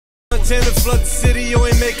Bartender flood the city, you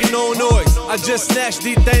ain't making no noise. I just snatched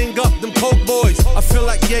the thing up, them coke boys. I feel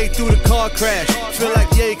like Ye through the car crash. Feel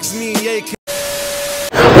like Ye, cause me and Ye.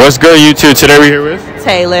 What's good, YouTube? Today we're here with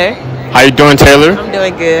Taylor. How you doing, Taylor? I'm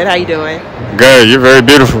doing good. How you doing? Good. You're very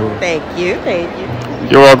beautiful. Thank you. Thank you.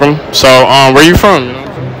 You're welcome. So, where you from? You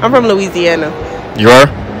know? I'm from Louisiana. You are?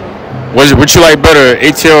 What you like better,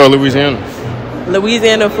 ATL or Louisiana?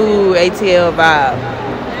 Louisiana food, ATL vibe.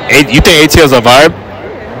 You think ATL's a vibe?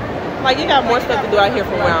 Like, you got more stuff to do out here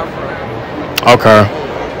from where I'm from. Okay.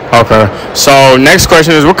 So, next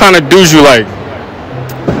question is, what kind of dudes you like?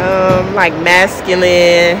 Like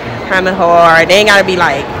masculine, kind of hard. They ain't gotta be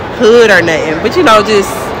like hood or nothing, but you know, just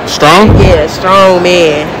Strong? Yeah, strong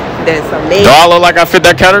man. That's a man. Do I look like I fit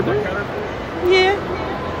that category? Yeah.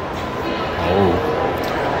 Oh.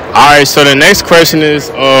 Alright, so the next question is,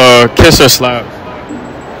 kiss or slap?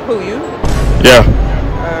 Who, you? Yeah.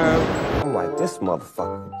 I'm like, this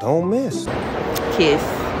motherfucker don't miss. Kiss.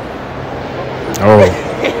 Oh.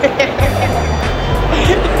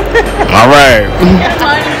 Alright.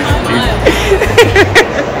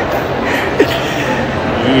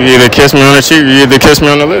 You either kiss me on the cheek or you either kiss me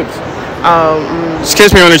on the lips. Just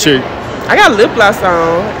kiss me on the cheek. I got lip gloss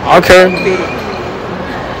on. Okay.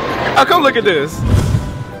 Oh, come look at this.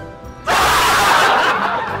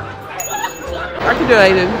 I can do it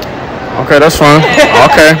later. Okay, that's fine.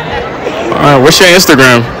 Okay. Alright, what's your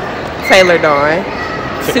Instagram? Taylor Dawn.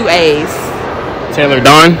 2 A's. Taylor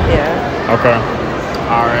Dawn? Yeah. Okay.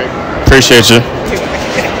 Alright. Appreciate you.